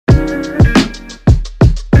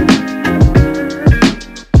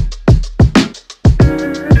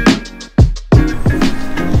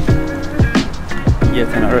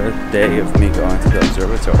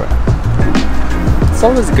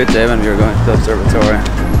good day when we were going to the observatory.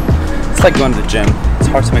 It's like going to the gym. It's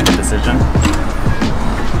hard to make a decision.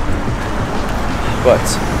 But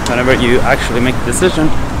whenever you actually make the decision,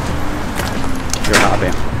 you're happy.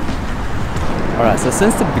 Alright, so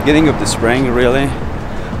since the beginning of the spring, really,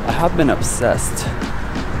 I have been obsessed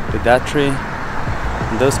with that tree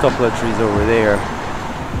and those couple of trees over there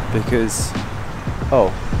because,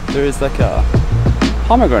 oh, there is like a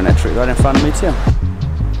pomegranate tree right in front of me too.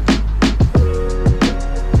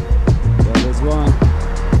 That is one.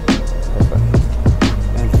 Perfect.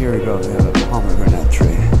 And here we go, we have a pomegranate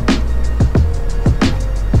tree,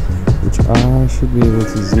 which I should be able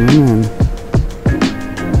to zoom in.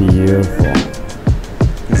 Beautiful.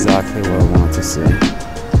 Exactly what I want to see.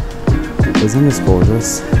 Isn't this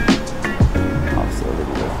gorgeous?